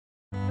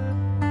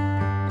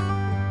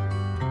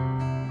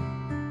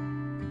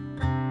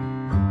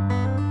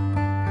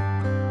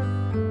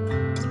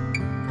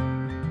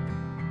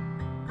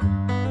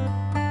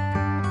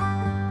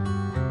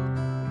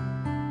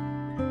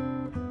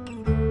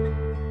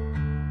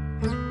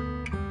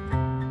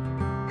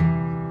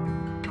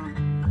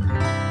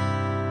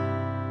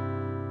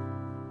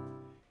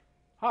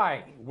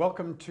Hi,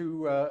 welcome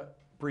to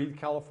Breathe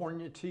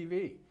California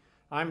TV.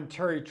 I'm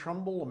Terry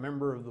Trumbull, a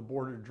member of the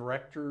board of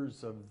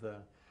directors of the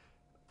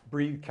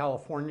Breathe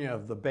California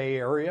of the Bay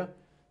Area.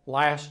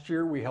 Last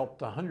year we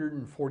helped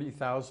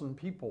 140,000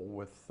 people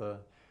with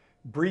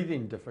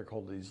breathing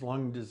difficulties,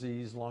 lung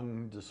disease,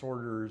 lung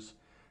disorders,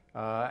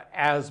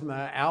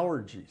 asthma,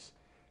 allergies.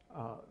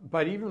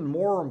 But even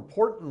more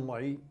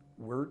importantly,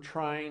 we're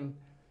trying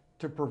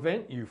to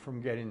prevent you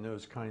from getting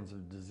those kinds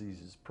of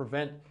diseases,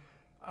 prevent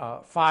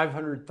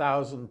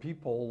 500,000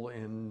 people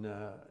in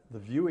the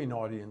viewing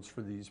audience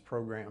for these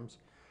programs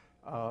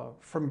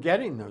from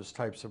getting those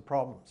types of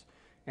problems.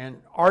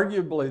 And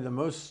arguably the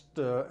most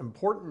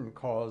important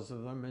cause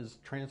of them is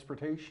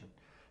transportation.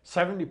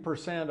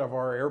 70% of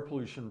our air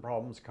pollution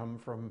problems come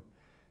from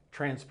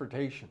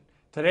transportation.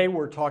 Today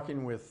we're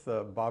talking with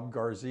Bob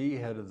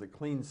Garzee, head of the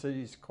Clean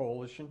Cities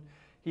Coalition.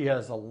 He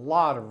has a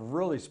lot of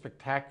really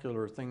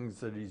spectacular things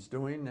that he's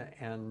doing,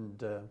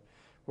 and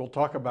we'll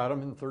talk about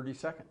them in 30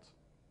 seconds.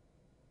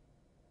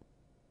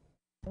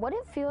 What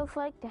it feels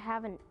like to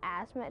have an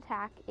asthma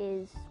attack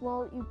is,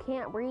 well, you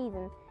can't breathe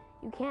and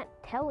you can't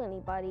tell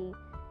anybody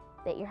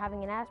that you're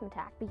having an asthma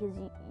attack because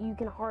you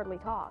can hardly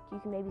talk. You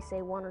can maybe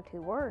say one or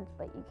two words,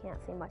 but you can't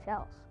say much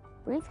else.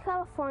 Breathe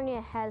California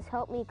has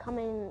helped me come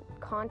in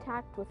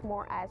contact with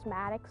more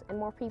asthmatics and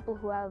more people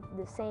who have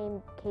the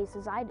same case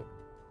as I do.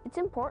 It's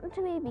important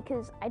to me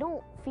because I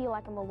don't feel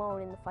like I'm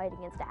alone in the fight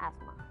against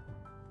asthma.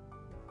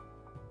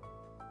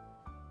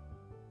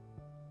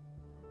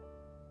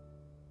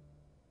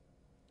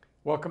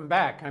 Welcome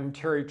back. I'm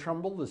Terry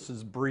Trumbull. This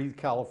is Breathe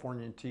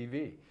California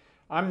TV.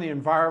 I'm the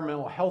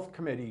Environmental Health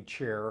Committee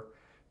Chair.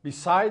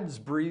 Besides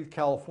Breathe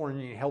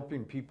California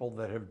helping people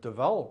that have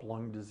developed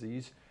lung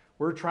disease,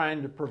 we're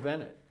trying to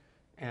prevent it.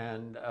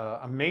 And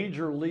a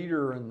major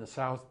leader in the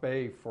South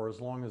Bay for as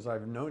long as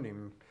I've known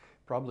him,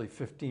 probably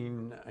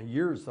 15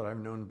 years that I've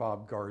known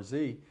Bob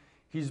Garzee,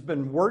 he's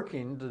been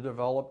working to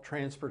develop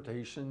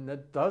transportation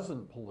that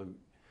doesn't pollute,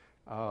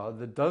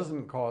 that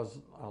doesn't cause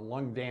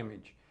lung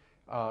damage.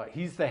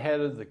 He's the head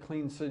of the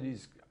Clean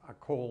Cities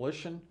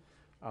Coalition.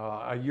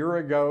 A year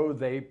ago,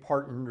 they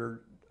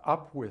partnered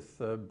up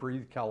with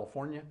Breathe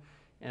California,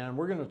 and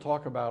we're going to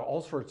talk about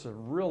all sorts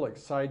of real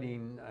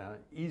exciting,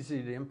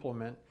 easy to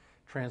implement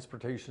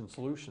transportation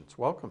solutions.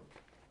 Welcome.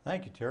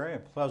 Thank you, Terry.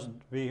 It's pleasant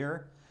to be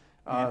here.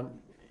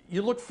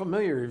 You look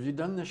familiar. Have you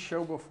done this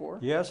show before?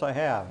 Yes, I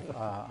have.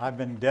 I've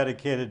been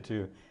dedicated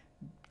to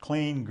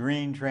clean,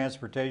 green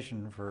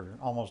transportation for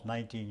almost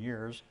 19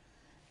 years.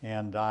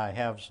 And I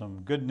have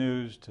some good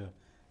news to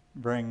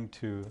bring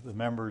to the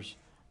members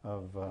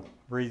of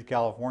Breathe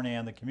California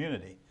and the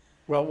community.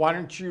 Well, why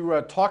don't you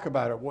talk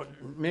about it?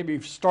 Maybe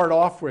start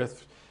off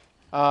with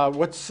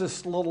what's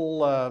this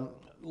little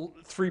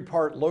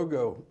three-part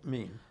logo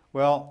mean?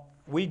 Well,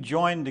 we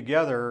joined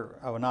together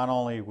not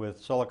only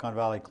with Silicon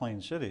Valley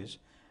Clean Cities,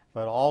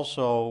 but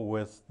also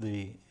with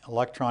the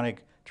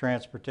Electronic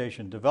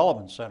Transportation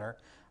Development Center,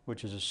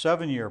 which is a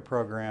 7-year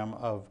program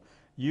of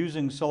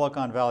using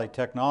Silicon Valley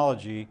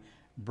technology,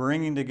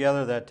 bringing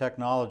together that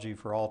technology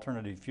for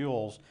alternative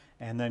fuels,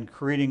 and then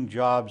creating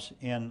jobs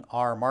in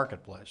our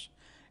marketplace.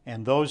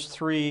 And those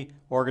three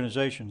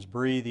organizations,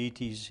 Breathe,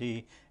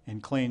 ETC,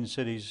 and Clean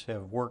Cities,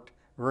 have worked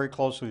very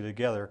closely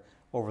together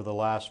over the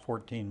last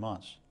 14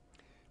 months.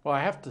 Well,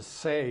 I have to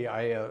say,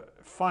 I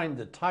find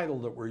the title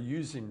that we're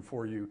using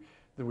for you,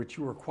 which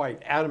you were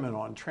quite adamant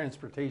on,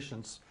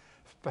 transportation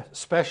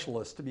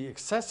specialist, to be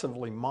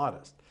excessively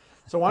modest.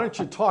 So why don't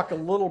you talk a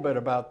little bit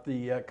about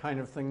the kind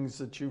of things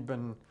that you've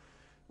been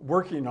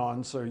working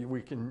on so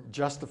we can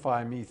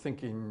justify me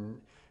thinking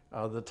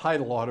the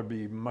title ought to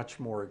be much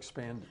more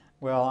expanded.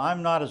 Well,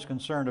 I'm not as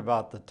concerned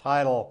about the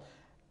title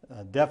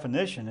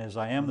definition as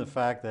I am the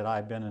fact that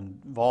I've been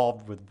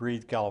involved with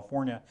Breathe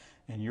California,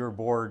 and your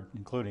board,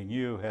 including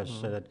you, has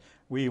said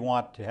we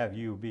want to have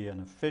you be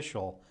an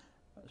official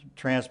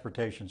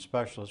transportation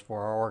specialist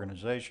for our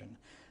organization.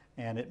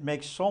 And it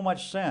makes so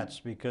much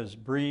sense because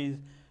Breathe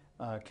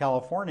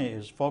California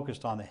is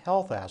focused on the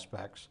health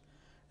aspects.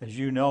 As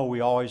you know,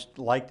 we always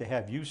like to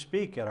have you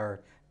speak at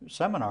our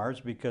seminars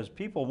because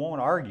people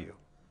won't argue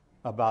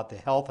about the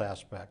health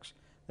aspects.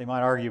 They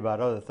might argue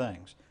about other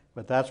things,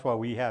 but that's why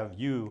we have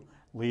you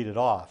lead it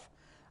off.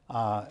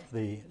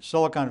 The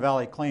Silicon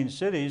Valley Clean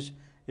Cities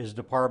is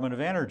Department of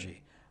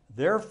Energy.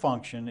 Their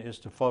function is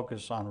to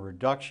focus on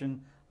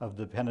reduction of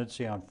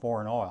dependency on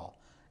foreign oil,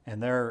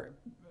 and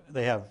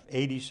they have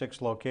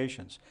 86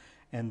 locations.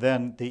 And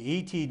then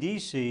the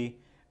ETDC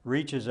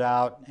reaches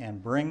out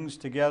and brings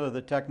together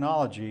the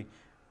technology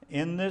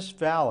in this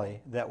valley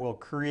that will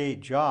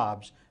create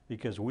jobs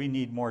because we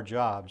need more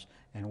jobs,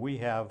 and we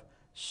have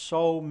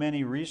so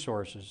many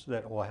resources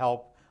that will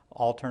help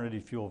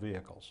alternative fuel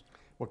vehicles.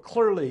 Well,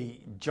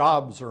 clearly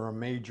jobs are a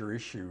major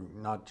issue,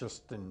 not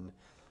just in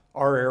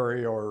our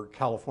area or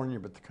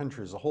California, but the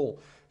country as a whole.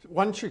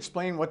 Why don't you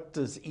explain, what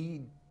does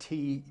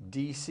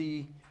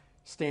ETDC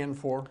stand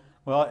for?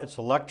 Well, it's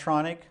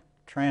Electronic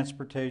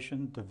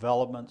Transportation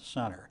Development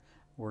Center.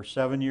 We're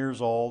 7 years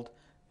old,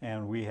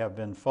 and we have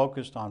been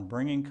focused on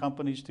bringing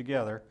companies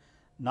together,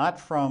 not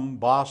from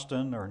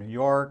Boston or New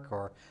York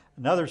or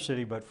another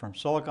city, but from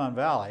Silicon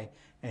Valley,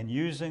 and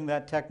using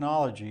that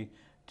technology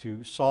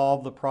to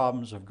solve the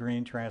problems of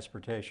green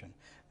transportation.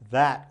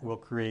 That will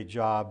create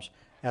jobs.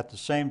 At the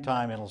same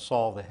time, it'll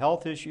solve the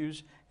health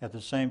issues. At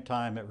the same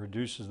time, it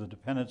reduces the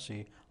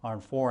dependency on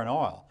foreign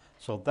oil.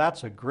 So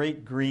that's a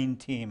great green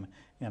team,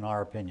 in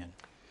our opinion.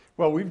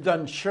 Well, we've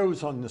done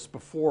shows on this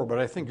before, but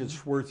I think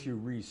it's worth you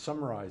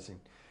re-summarizing.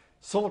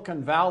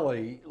 Silicon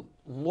Valley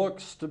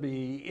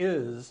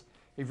is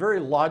a very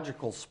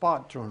logical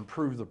spot to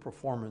improve the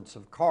performance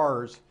of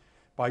cars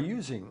by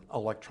using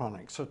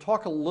electronics. So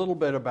talk a little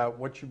bit about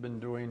what you've been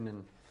doing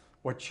and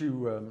what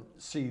you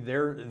see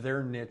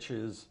their niche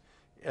is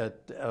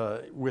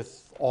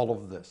with all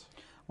of this.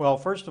 Well,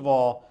 first of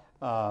all,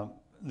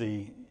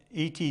 the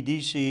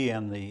ETDC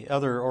and the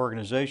other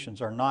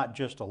organizations are not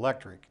just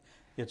electric.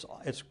 It's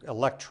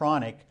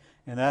electronic,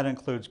 and that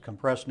includes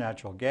compressed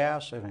natural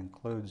gas, it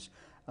includes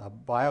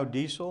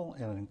biodiesel,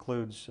 it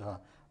includes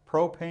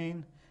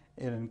propane,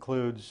 it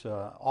includes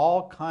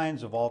all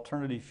kinds of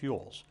alternative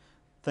fuels,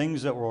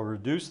 things that will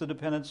reduce the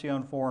dependency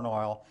on foreign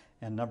oil,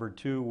 and number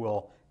two,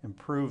 will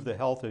improve the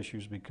health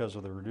issues because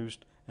of the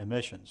reduced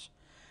emissions.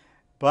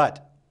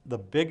 But the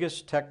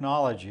biggest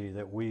technology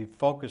that we've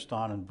focused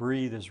on, and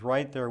Breathe is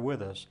right there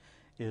with us,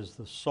 is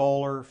the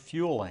solar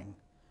fueling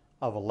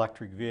of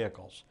electric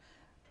vehicles.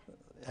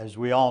 As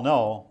we all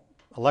know,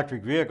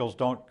 electric vehicles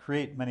don't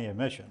create many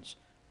emissions.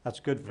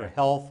 That's good for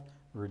health,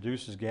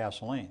 reduces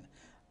gasoline.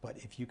 But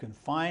if you can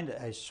find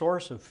a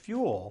source of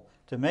fuel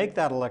to make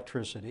that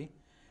electricity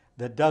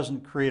that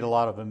doesn't create a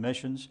lot of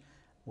emissions,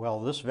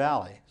 well, this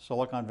valley,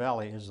 Silicon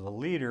Valley, is the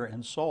leader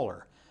in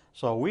solar.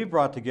 So we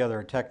brought together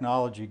a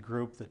technology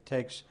group that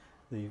takes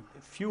the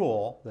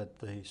fuel that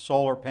the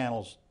solar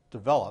panels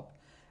develop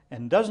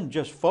and doesn't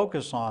just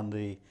focus on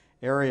the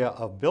area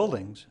of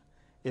buildings,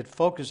 it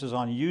focuses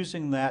on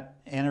using that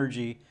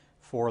energy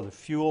for the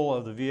fuel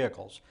of the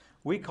vehicles.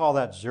 We call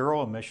that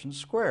zero emissions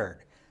squared.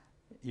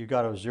 You've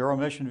got a zero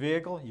emission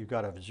vehicle, you've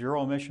got a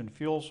zero emission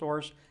fuel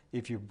source.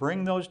 If you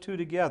bring those two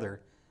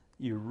together,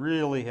 you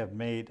really have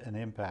made an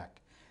impact.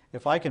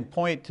 If I can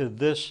point to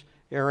this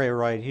area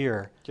right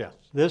here, yes.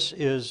 This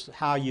is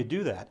how you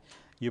do that.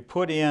 You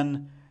put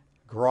in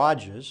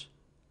garages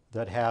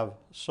that have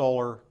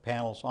solar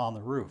panels on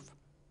the roof.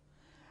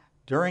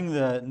 During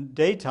the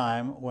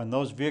daytime, when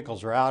those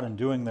vehicles are out and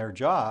doing their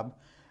job,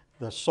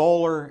 the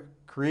solar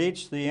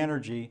creates the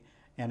energy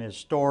and is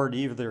stored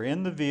either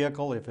in the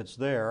vehicle, if it's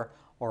there,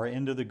 or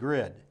into the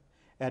grid.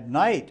 At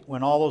night,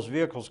 when all those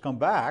vehicles come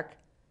back,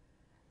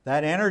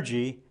 that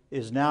energy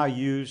is now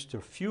used to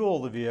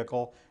fuel the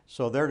vehicle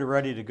so they're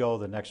ready to go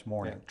the next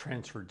morning. Yeah,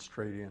 transferred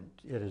straight in.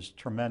 It is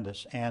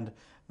tremendous. And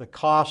the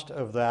cost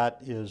of that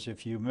is,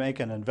 if you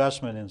make an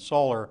investment in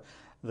solar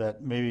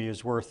that maybe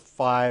is worth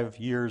 5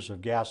 years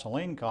of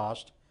gasoline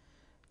cost,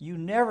 you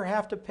never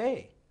have to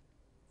pay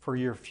for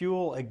your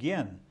fuel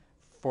again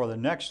for the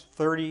next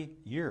 30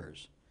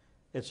 years.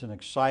 It's an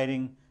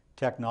exciting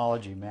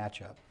technology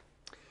matchup.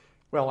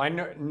 Well, I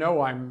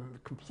know I'm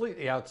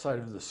completely outside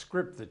of the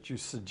script that you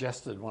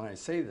suggested when I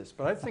say this,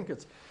 but I think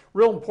it's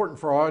real important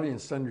for our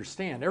audience to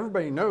understand.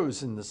 Everybody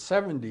knows in the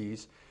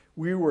 70s,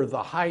 we were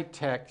the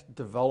high-tech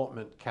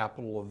development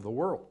capital of the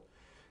world.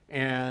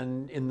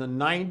 And in the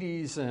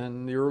 90s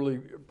and the early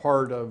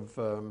part of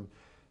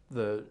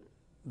the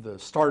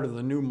start of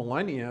the new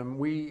millennium,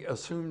 we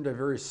assumed a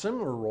very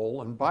similar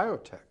role in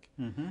biotech.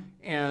 Mm-hmm.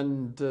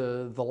 And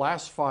the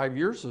last 5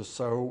 years or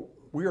so,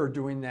 we are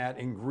doing that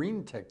in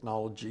green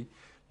technology,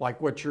 like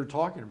what you're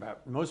talking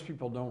about. Most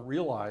people don't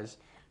realize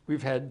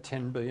we've had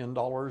 $10 billion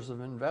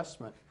of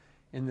investment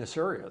in this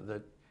area,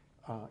 that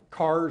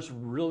cars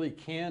really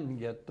can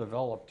get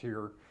developed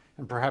here,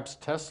 and perhaps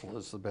Tesla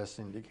is the best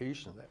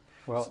indication of that.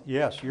 Well,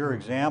 yes, your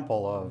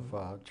example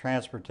of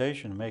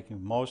transportation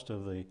making most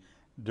of the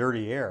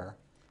dirty air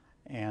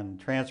and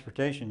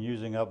transportation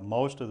using up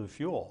most of the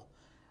fuel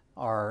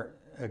are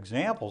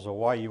examples of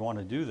why you want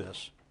to do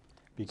this,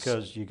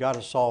 because you got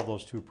to solve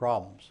those two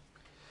problems.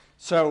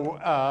 So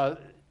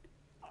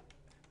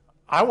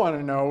I want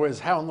to know is,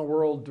 how in the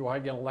world do I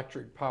get an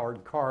electric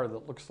powered car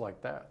that looks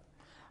like that?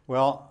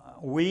 Well,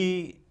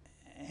 we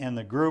and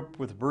the group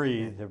with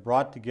Breathe have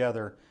brought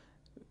together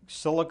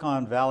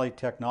Silicon Valley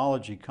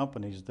technology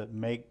companies that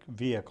make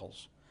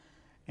vehicles.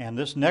 And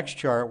this next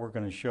chart we're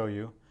going to show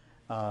you,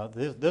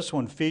 this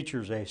one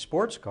features a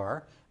sports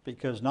car,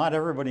 because not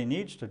everybody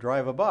needs to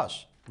drive a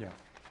bus. Yeah.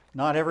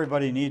 Not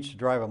everybody needs to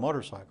drive a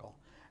motorcycle.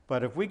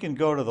 But if we can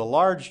go to the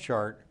large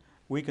chart,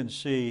 we can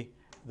see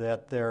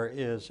that there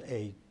is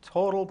a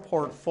total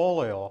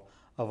portfolio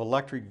of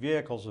electric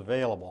vehicles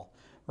available.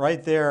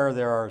 Right there,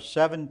 there are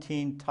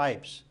 17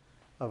 types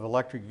of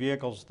electric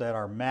vehicles that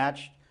are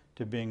matched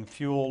to being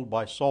fueled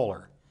by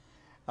solar.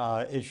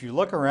 As you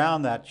look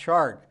around that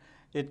chart,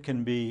 it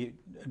can be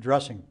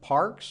addressing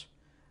parks,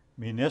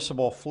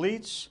 municipal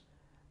fleets,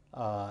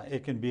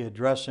 it can be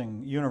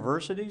addressing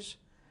universities,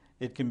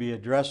 it can be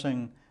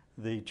addressing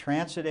the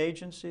transit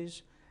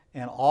agencies,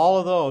 and all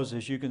of those,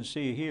 as you can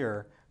see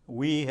here,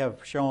 we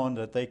have shown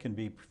that they can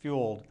be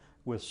fueled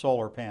with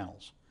solar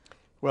panels.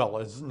 Well,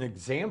 as an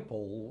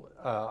example,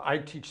 I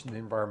teach in the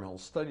Environmental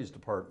Studies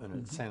Department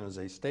at San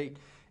Jose State,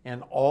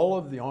 and all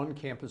of the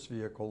on-campus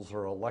vehicles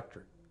are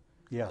electric.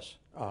 Yes.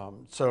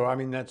 So, I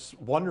mean, that's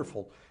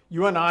wonderful.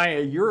 You and I,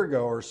 a year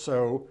ago or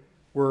so,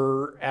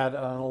 were at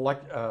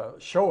an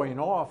showing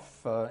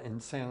off in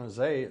San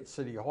Jose at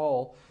City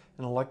Hall,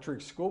 an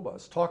electric school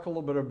bus. Talk a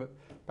little bit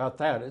about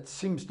that. It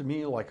seems to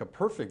me like a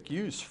perfect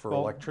use for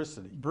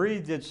electricity.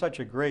 Breathe did such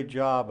a great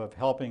job of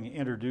helping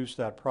introduce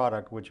that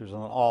product, which was an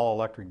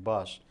all-electric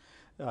bus.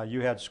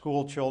 You had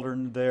school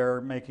children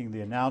there making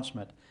the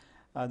announcement.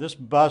 This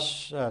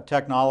bus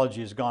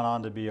technology has gone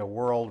on to be a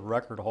world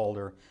record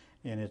holder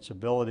in its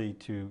ability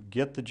to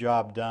get the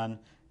job done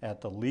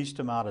at the least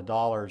amount of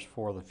dollars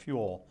for the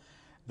fuel.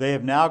 They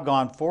have now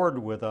gone forward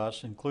with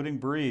us, including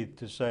Breathe,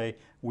 to say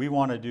we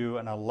want to do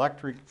an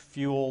electric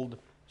fueled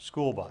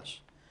school bus.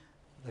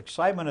 The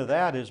excitement of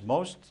that is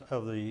most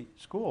of the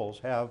schools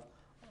have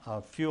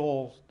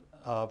fuel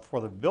for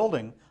the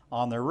building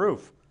on their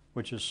roof,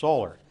 which is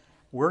solar.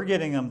 We're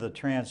getting them the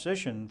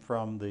transition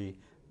from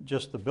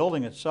just the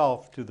building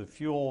itself to the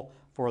fuel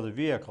for the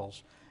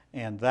vehicles,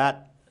 and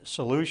that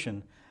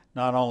solution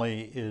not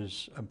only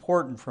is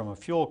important from a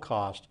fuel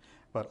cost,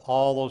 but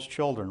all those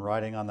children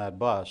riding on that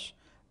bus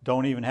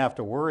don't even have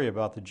to worry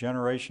about the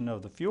generation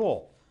of the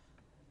fuel.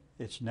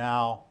 It's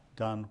now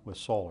done with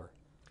solar.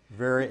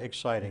 Very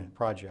exciting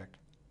project.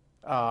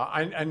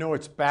 I know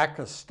it's back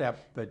a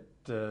step, but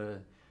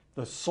the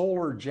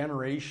solar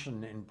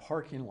generation in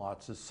parking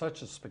lots is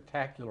such a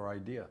spectacular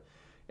idea.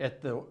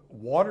 At the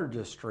Water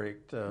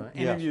District,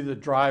 any of you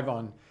that drive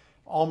on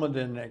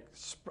Almaden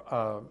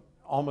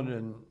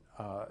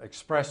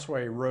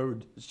Expressway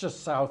Road, it's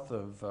just south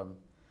of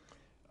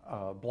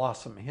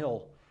Blossom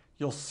Hill,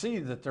 you'll see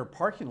that their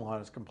parking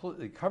lot is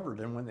completely covered.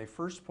 And when they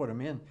first put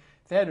them in,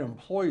 they had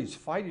employees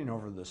fighting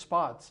over the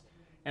spots.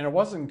 And it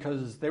wasn't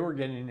because they were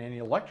getting any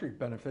electric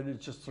benefit,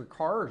 it's just their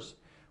cars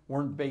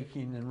weren't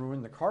baking and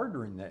ruined the car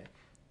during the day.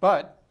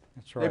 But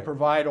That's right. they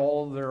provide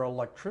all of their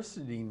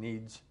electricity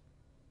needs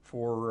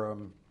for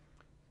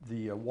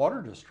the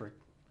water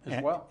district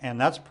as well. And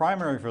that's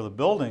primary for the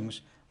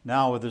buildings.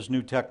 Now with this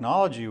new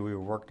technology we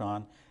worked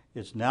on,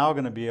 it's now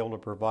going to be able to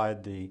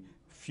provide the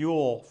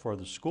fuel for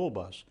the school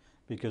bus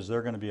because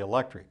they're going to be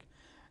electric.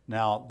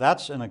 Now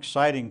that's an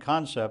exciting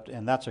concept,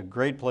 and that's a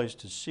great place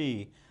to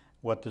see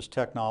what this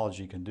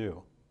technology can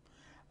do.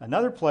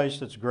 Another place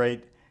that's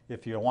great,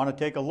 if you want to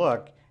take a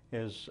look,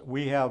 is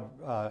we have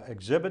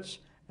exhibits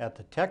at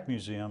the Tech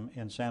Museum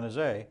in San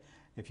Jose.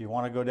 If you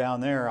want to go down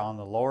there, on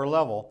the lower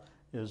level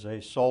is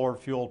a solar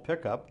fueled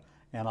pickup,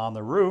 and on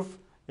the roof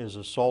is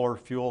a solar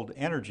fueled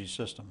energy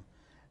system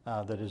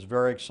that is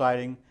very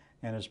exciting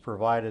and is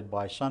provided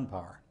by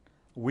SunPower.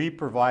 We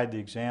provide the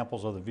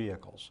examples of the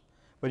vehicles.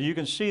 But you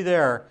can see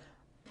there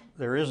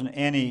isn't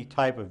any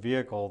type of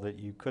vehicle that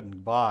you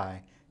couldn't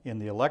buy in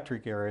the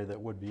electric area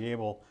that would be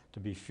able to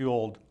be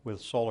fueled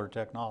with solar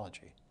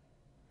technology.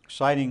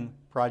 Exciting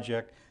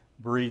project.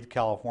 Breathe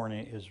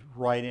California is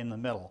right in the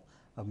middle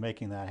of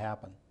making that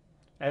happen.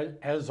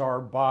 As are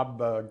Bob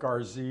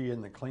Garzee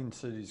and the Clean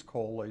Cities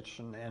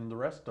Coalition and the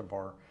rest of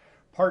our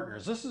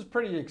partners. This is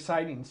pretty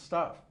exciting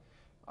stuff.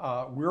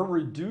 We're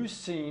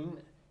reducing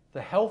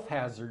the health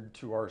hazard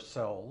to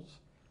ourselves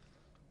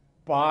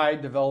by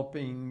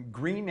developing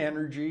green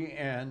energy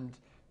and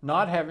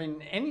not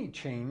having any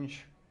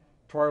change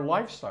to our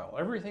lifestyle.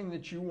 Everything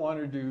that you want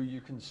to do,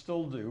 you can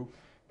still do,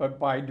 but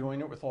by doing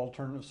it with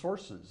alternative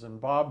sources.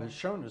 And Bob has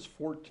shown us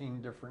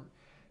 14 different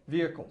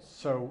vehicles.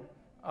 So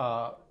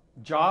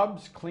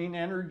jobs, clean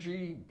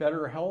energy,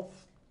 better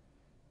health.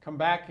 Come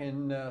back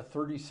in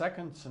 30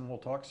 seconds and we'll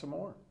talk some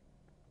more.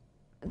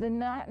 The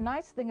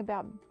nice thing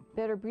about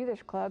Better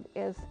Breathers Club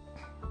is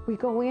we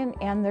go in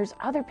and there's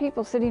other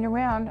people sitting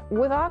around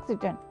with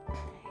oxygen.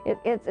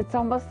 It's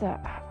almost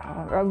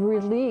a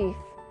relief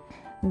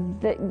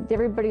that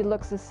everybody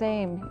looks the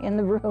same in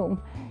the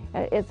room.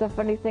 It's a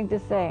funny thing to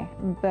say,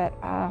 but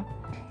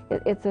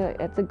it's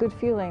a good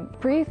feeling.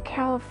 Breathe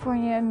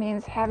California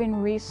means having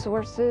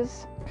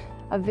resources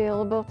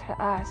available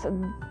to us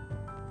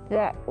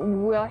that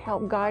will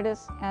help guide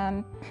us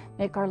and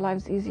make our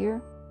lives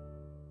easier.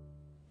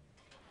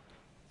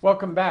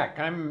 Welcome back.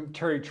 I'm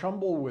Terry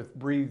Trumbull with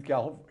Breathe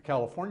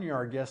California.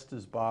 Our guest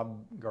is Bob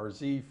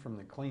Garzee from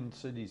the Clean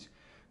Cities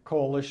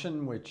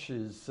Coalition, which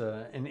is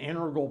an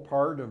integral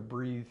part of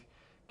Breathe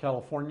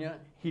California.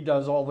 He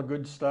does all the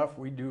good stuff.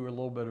 We do a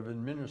little bit of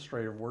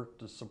administrative work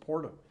to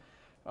support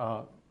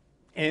him.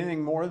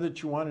 Anything more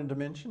that you wanted to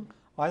mention?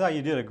 I thought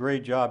you did a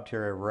great job,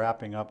 Terry,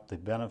 wrapping up the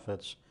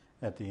benefits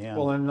at the end.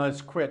 Well, then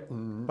let's quit.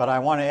 But I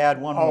want to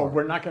add one more. Oh,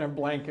 we're not going to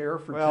blank air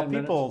for 10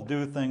 minutes? Well, people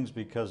do things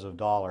because of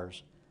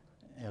dollars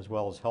as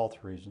well as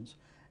health reasons.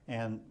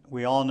 And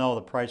we all know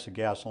the price of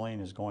gasoline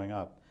is going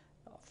up.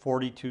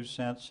 42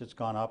 cents it's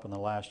gone up in the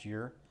last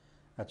year.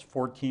 That's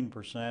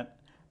 14%.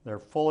 They're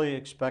fully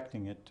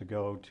expecting it to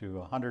go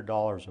to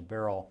 $100 a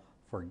barrel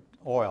for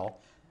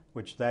oil,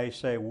 which they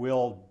say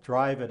will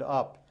drive it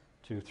up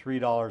to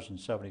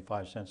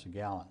 $3.75 a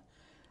gallon.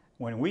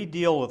 When we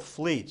deal with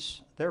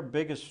fleets, their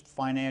biggest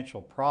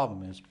financial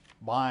problem is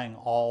buying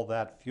all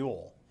that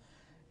fuel.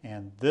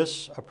 And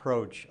this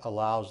approach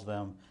allows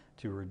them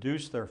to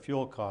reduce their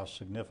fuel costs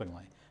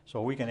significantly.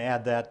 So we can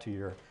add that to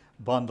your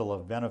bundle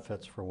of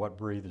benefits for what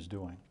Breathe is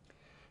doing.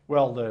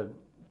 Well, to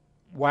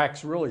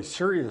wax really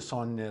serious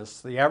on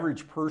this, the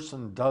average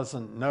person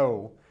doesn't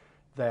know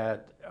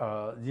that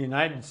the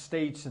United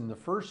States in the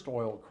first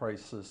oil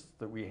crisis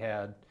that we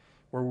had,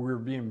 where we were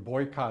being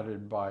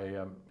boycotted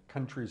by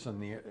countries in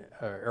the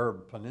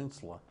Arab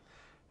Peninsula,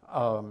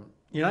 the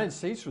United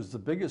States was the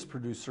biggest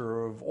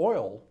producer of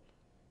oil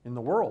in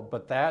the world,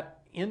 but that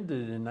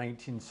ended in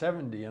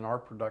 1970 and our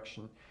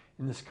production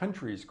in this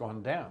country has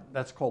gone down.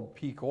 That's called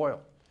peak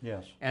oil.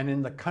 Yes. And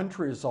in the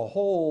country as a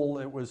whole,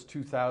 it was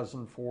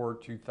 2004,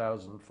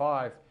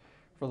 2005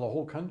 for the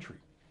whole country.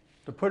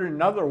 To put it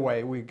another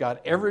way, we've got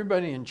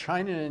everybody in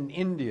China and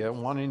India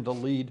wanting to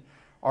lead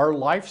our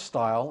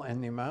lifestyle,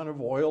 and the amount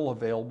of oil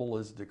available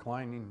is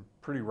declining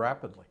pretty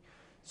rapidly.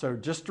 So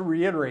just to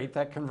reiterate,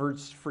 that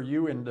converts for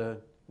you into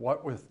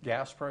what with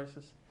gas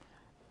prices?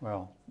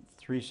 Well,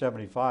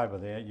 375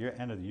 at the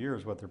end of the year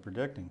is what they're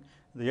predicting.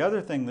 The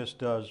other thing this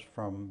does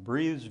from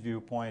Breathe's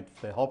viewpoint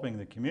for helping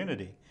the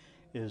community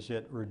is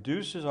it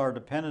reduces our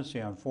dependency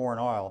on foreign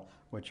oil,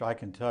 which I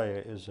can tell you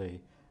is a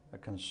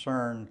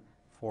concern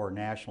for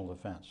national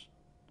defense.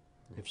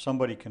 If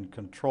somebody can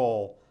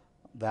control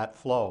that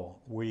flow,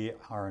 we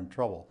are in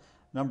trouble.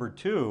 Number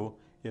two,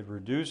 it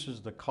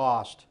reduces the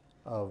cost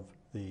of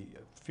the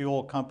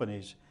fuel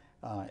companies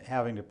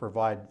having to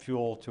provide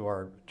fuel to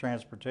our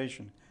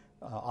transportation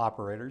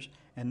operators.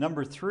 And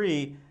number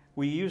three,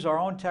 we use our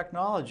own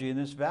technology in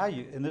this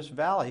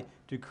valley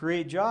to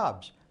create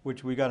jobs,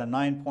 which we got a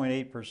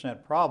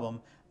 9.8%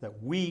 problem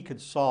that we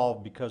could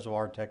solve because of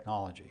our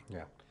technology.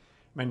 Yeah.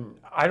 I mean,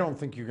 I don't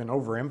think you can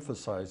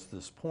overemphasize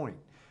this point.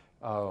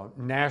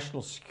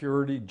 National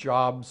security,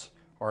 jobs,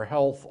 our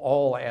health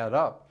all add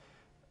up.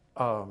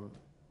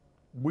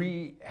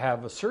 We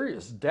have a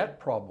serious debt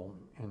problem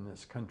in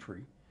this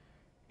country.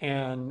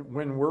 And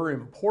when we're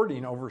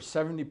importing over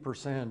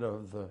 70%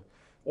 of the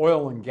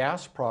oil and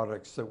gas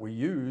products that we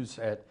use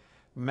at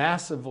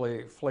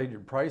massively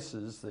inflated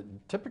prices that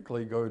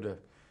typically go to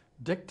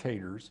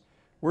dictators,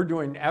 we're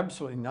doing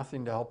absolutely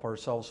nothing to help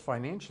ourselves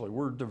financially.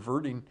 We're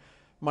diverting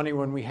money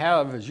when we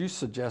have, as you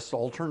suggest,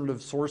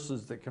 alternative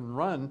sources that can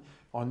run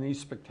on these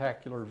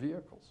spectacular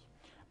vehicles.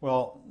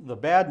 Well, the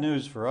bad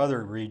news for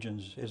other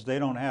regions is they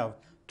don't have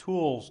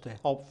tools to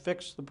help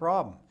fix the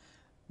problem.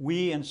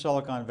 We in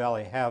Silicon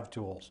Valley have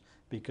tools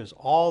because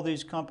all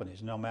these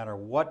companies, no matter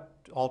what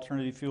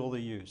alternative fuel they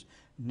use,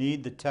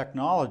 need the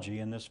technology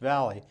in this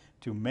valley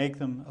to make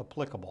them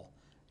applicable,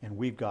 and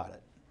we've got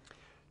it.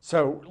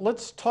 So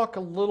let's talk a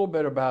little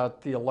bit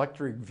about the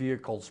electric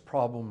vehicles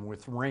problem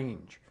with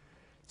range.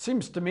 It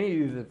seems to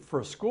me that for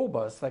a school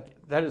bus,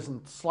 that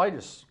isn't the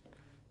slightest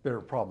bit of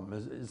a problem.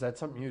 Is that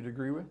something you'd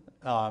agree with?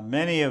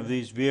 Many of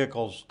these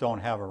vehicles don't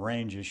have a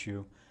range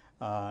issue,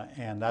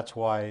 and that's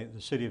why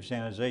the city of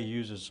San Jose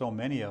uses so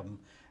many of them,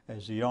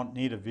 as you don't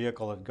need a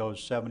vehicle that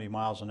goes 70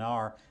 miles an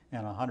hour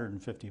and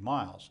 150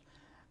 miles.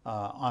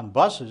 On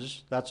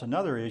buses, that's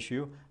another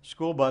issue.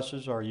 School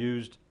buses are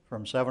used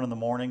from 7 in the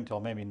morning till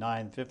maybe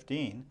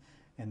 9:15,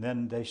 and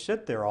then they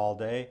sit there all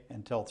day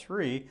until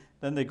 3,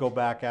 then they go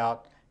back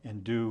out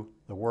and do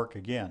the work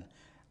again.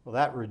 Well,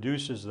 that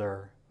reduces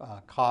their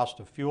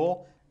cost of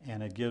fuel,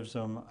 and it gives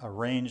them a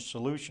range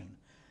solution.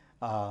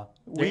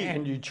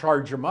 And you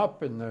charge them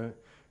up in the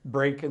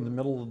break in the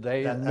middle of the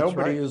day, and that's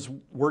nobody right. is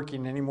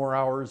working any more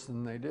hours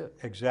than they did.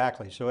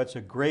 Exactly. So it's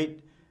a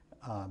great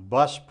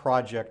bus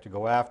project to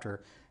go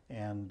after,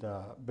 and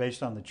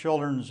based on the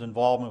children's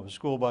involvement with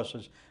school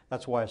buses,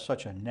 that's why it's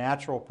such a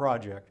natural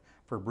project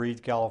for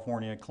Breathe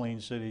California,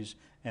 Clean Cities,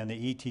 and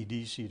the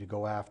ETDC to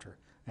go after,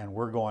 and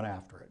we're going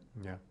after it.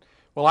 Yeah.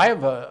 Well, I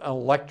have an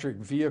electric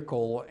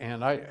vehicle,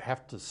 and I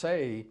have to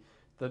say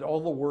that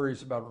all the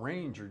worries about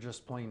range are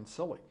just plain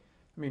silly.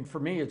 I mean, for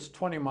me, it's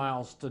 20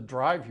 miles to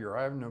drive here.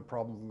 I have no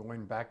problem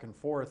going back and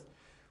forth,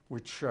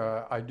 which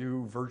I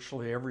do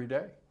virtually every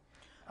day.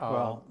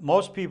 Well,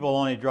 most people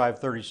only drive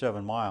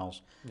 37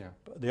 miles. Yeah.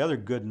 The other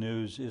good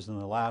news is in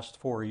the last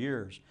 4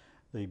 years,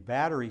 the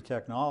battery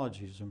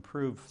technology has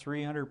improved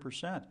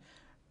 300%.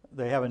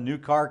 They have a new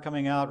car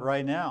coming out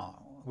right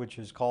now, which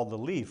is called the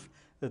Leaf,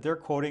 that they're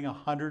quoting a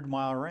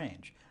 100-mile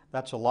range.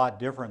 That's a lot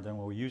different than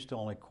what we used to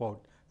only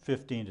quote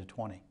 15 to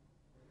 20.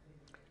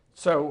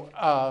 So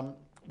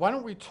why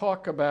don't we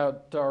talk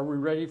about, are we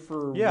ready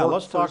for Yeah, work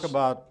let's talk first?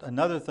 about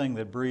another thing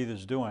that Breathe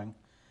is doing.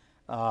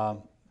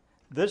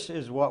 This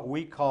is what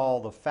we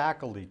call the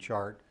faculty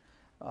chart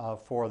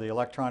for the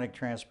Electronic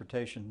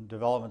Transportation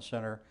Development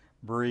Center,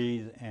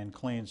 Breathe, and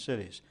Clean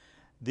Cities.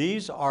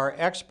 These are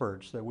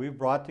experts that we've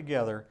brought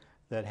together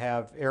that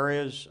have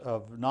areas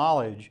of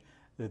knowledge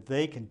that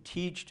they can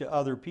teach to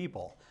other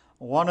people.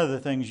 One of the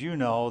things you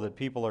know that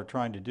people are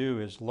trying to do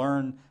is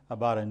learn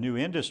about a new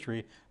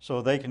industry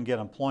so they can get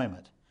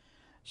employment.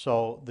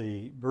 So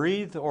the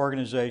Breathe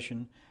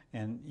organization,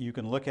 and you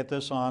can look at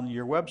this on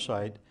your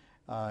website,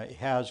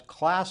 has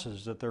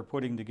classes that they're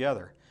putting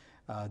together.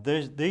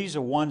 These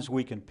are ones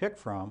we can pick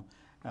from.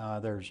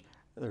 There's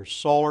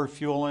solar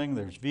fueling,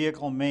 there's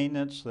vehicle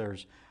maintenance,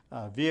 there's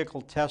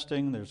vehicle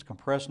testing, there's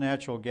compressed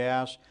natural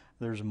gas,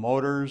 there's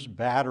motors,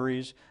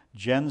 batteries,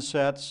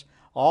 gensets,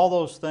 all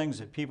those things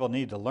that people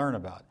need to learn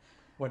about.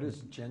 What is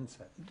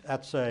genset?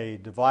 That's a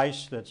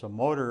device that's a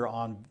motor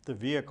on the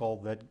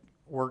vehicle that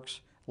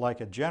works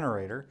like a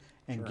generator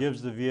and Sure.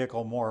 gives the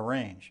vehicle more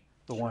range,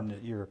 the Sure. one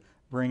that you're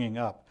bringing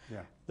up.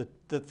 Yeah.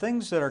 The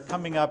things that are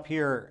coming up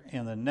here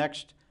in the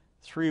next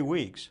 3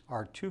 weeks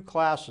are 2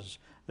 classes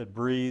that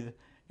Breathe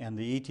and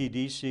the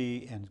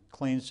ETDC and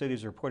Clean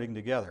Cities are putting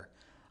together.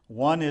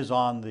 One is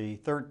on the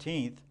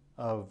 13th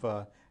of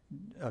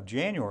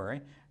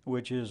January,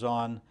 which is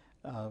on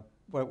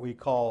what we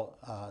call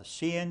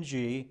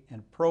CNG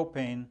and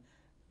propane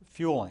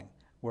fueling,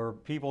 where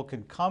people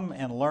can come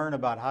and learn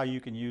about how you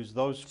can use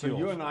those So fuels.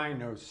 you and I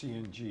know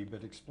CNG,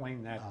 but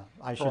explain that.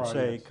 I for our should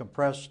say audience.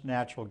 compressed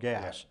natural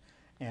gas.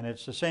 And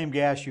it's the same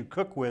gas you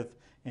cook with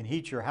and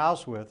heat your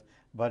house with,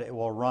 but it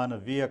will run a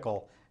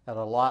vehicle at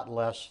a lot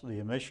less the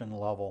emission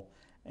level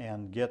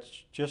and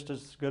gets just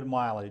as good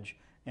mileage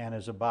and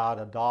is about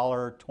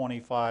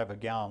 $1.25 a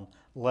gallon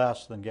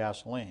less than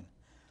gasoline.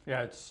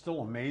 Yeah, it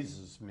still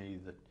amazes me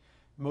that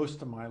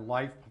most of my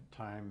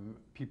lifetime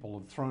people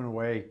have thrown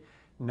away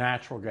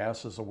natural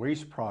gas as a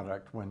waste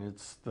product when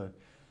it's the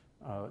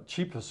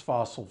cheapest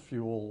fossil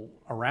fuel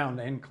around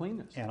and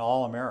cleanest. And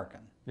all American.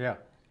 Yeah.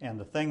 And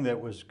the thing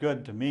that was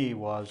good to me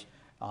was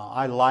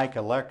I like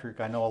electric,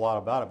 I know a lot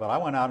about it, but I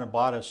went out and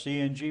bought a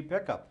CNG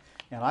pickup.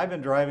 And I've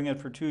been driving it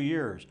for 2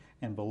 years,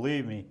 and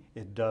believe me,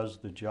 it does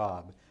the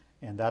job.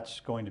 And that's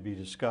going to be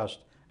discussed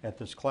at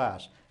this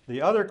class.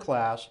 The other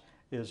class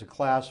is a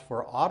class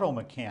for auto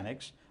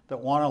mechanics that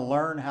want to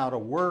learn how to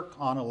work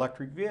on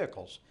electric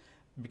vehicles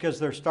because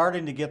they're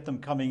starting to get them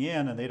coming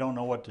in and they don't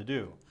know what to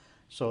do.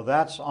 So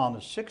that's on the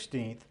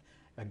 16th.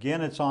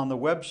 Again, it's on the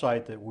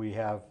website that we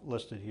have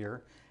listed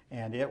here,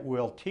 and it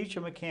will teach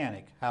a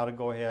mechanic how to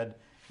go ahead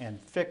and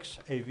fix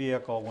a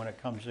vehicle when it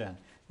comes in.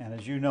 And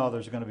as you know,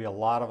 there's going to be a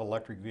lot of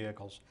electric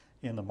vehicles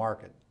in the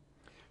market.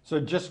 So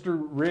just to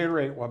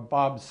reiterate what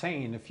Bob's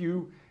saying, if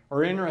you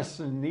are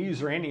interested in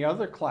these or any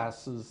other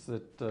classes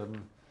that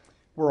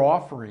we're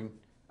offering,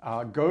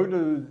 go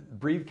to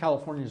Breathe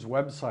California's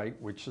website,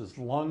 which is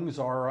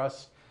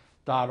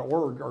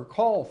lungsrs.org, or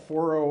call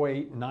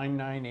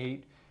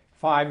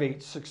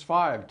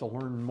 408-998-5865 to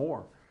learn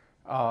more.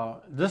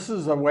 This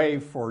is a way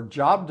for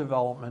job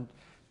development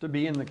to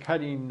be in the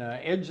cutting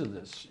edge of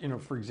this. You know,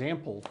 for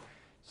example,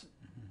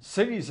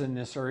 cities in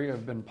this area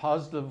have been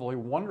positively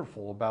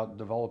wonderful about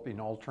developing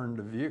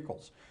alternative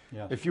vehicles.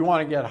 Yes. If you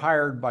want to get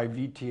hired by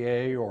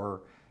VTA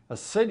or a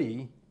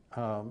city,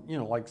 you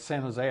know, like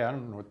San Jose, I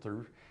don't know what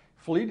their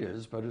fleet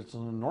is, but it's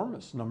an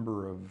enormous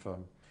number of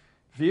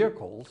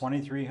vehicles.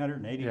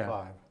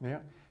 2,385. Yeah,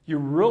 you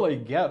really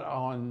get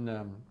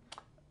on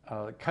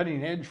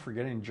cutting edge for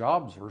getting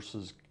jobs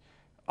versus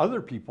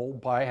other people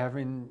by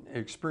having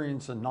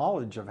experience and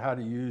knowledge of how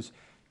to use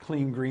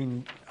clean,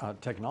 green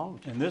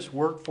technology. And this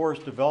workforce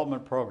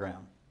development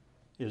program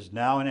is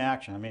now in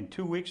action. I mean,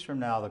 2 weeks from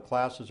now, the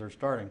classes are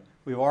starting.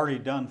 We've already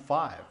done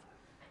 5.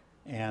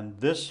 And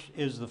this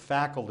is the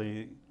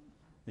faculty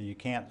that you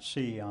can't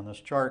see on this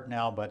chart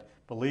now, but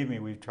believe me,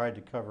 we've tried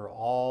to cover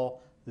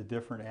all the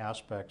different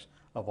aspects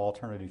of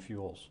alternative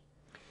fuels.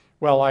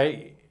 Well,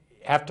 I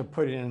have to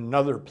put in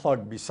another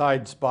plug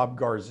besides Bob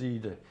Garzee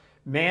to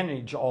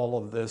manage all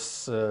of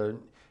this.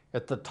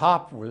 At the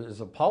top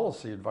is a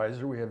policy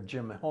advisor. We have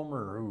Jim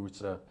Helmer,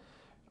 who's,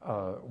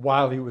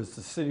 while he was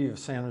the City of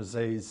San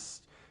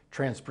Jose's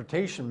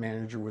transportation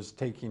manager, was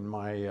taking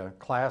my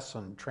class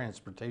on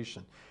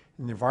transportation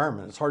and the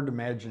environment. It's hard to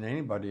imagine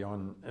anybody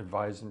on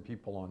advising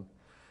people on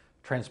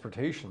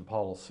transportation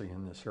policy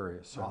in this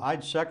area. So Well,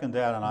 I'd second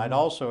that, and I'd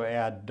also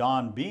add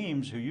Don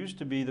Beams, who used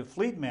to be the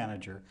fleet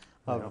manager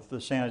of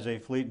the San Jose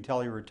fleet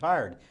until he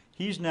retired.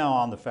 He's now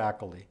on the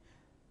faculty,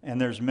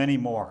 and there's many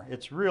more.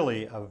 It's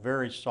really a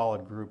very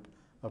solid group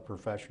of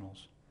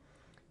professionals.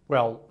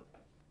 well,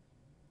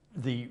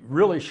 the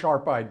really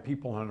sharp-eyed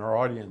people in our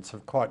audience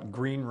have caught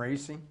green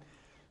racing.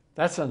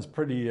 That sounds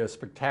pretty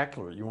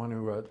spectacular. You want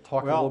to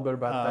talk a little bit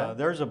about that?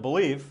 There's a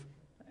belief,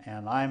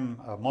 and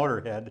I'm a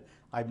motorhead,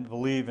 I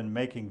believe in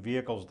making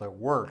vehicles that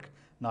work,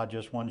 not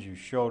just ones you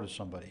show to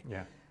somebody.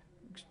 Yeah.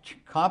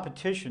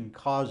 Competition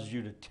causes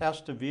you to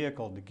test a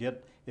vehicle to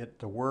get it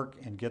to work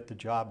and get the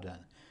job done.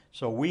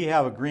 So we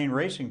have a green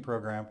racing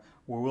program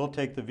where we'll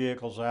take the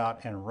vehicles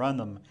out and run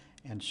them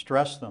and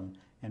stress them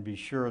and be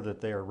sure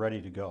that they are ready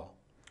to go.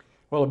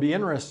 Well, it'd be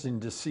interesting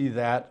to see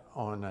that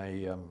on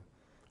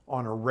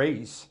a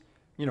race.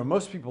 You know,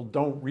 most people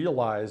don't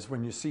realize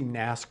when you see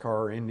NASCAR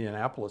or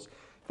Indianapolis,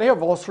 they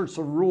have all sorts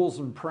of rules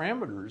and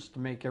parameters to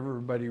make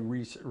everybody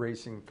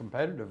racing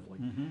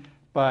competitively.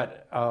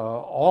 But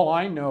all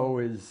I know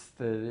is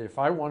that if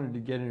I wanted to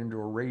get into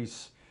a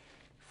race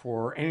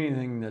for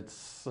anything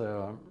that's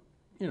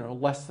you know,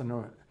 less than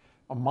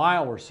a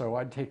mile or so,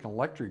 I'd take an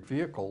electric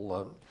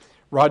vehicle.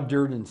 Rod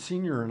Dearden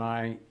Sr. and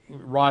I,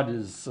 Rod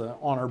is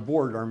on our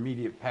board, our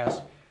immediate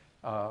past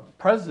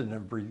president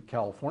of Breathe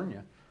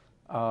California.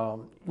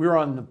 We were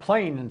on the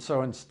plane, and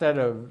so instead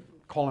of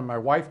calling my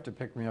wife to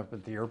pick me up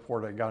at the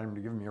airport, I got him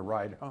to give me a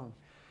ride home.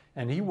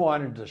 And he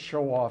wanted to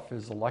show off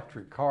his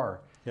electric car.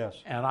 Yes.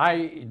 And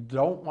I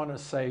don't want to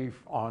say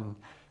on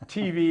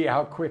TV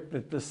how quick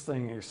that this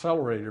thing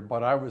accelerated,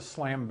 but I was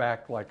slammed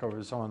back like I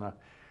was on a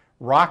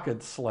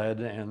rocket sled,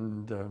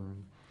 and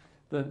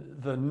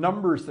the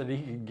numbers that he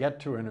could get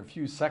to in a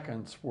few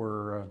seconds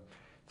were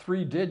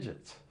 3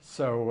 digits.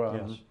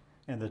 So yes.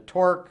 And the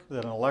torque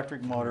that an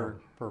electric motor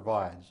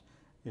provides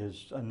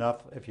is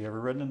enough. If you ever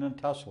ridden in a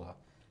Tesla,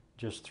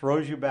 just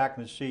throws you back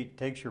in the seat,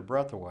 takes your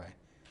breath away.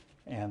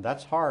 And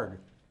that's hard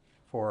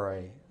for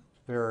a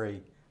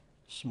very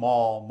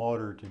small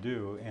motor to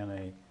do in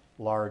a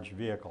large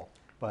vehicle.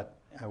 But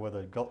with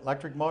an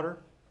electric motor,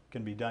 it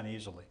can be done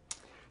easily.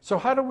 So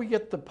how do we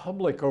get the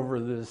public over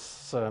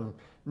this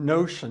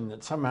notion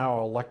that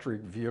somehow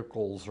electric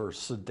vehicles are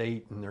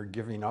sedate and they're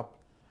giving up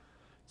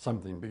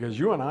something? Because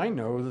you and I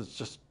know that's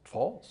just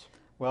false.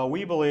 Well,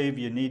 we believe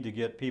you need to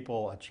get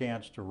people a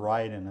chance to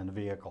ride in a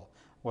vehicle,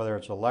 whether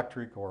it's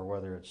electric or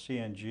whether it's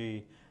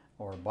CNG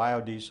or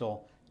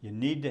biodiesel. You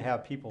need to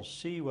have people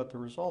see what the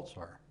results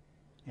are.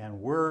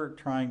 And we're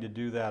trying to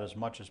do that as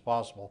much as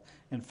possible.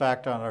 In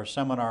fact, on our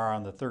seminar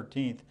on the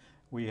 13th,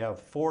 we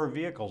have 4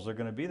 vehicles that are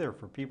going to be there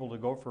for people to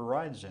go for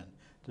rides in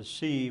to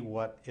see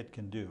what it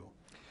can do.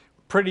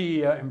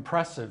 Pretty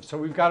impressive. So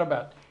we've got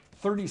about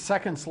 30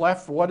 seconds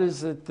left. What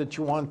is it that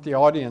you want the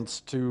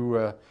audience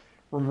to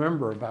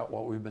remember about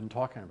what we've been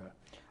talking about?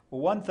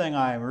 Well, one thing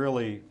I'm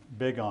really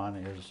big on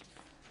is,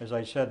 as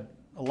I said,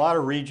 a lot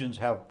of regions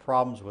have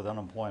problems with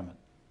unemployment.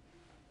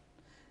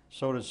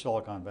 So does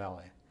Silicon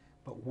Valley.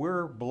 But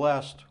we're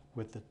blessed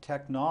with the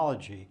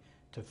technology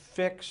to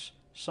fix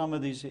some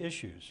of these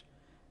issues,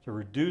 to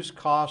reduce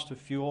cost of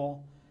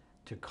fuel,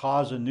 to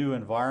cause a new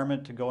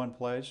environment to go in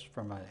place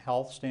from a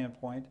health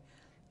standpoint,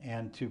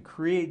 and to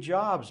create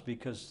jobs,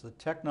 because the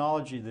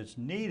technology that's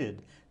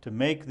needed to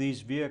make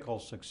these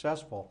vehicles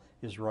successful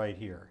is right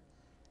here.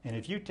 And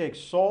if you take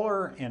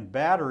solar and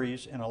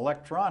batteries and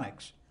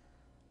electronics,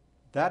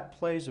 that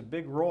plays a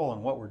big role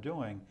in what we're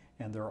doing,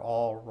 and they're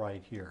all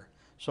right here.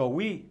 So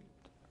we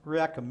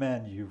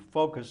recommend you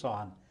focus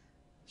on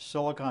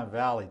Silicon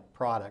Valley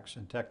products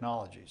and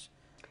technologies.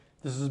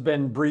 This has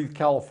been Breathe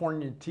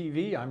California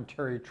TV. I'm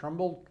Terry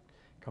Trumbull.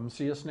 Come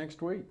see us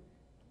next week.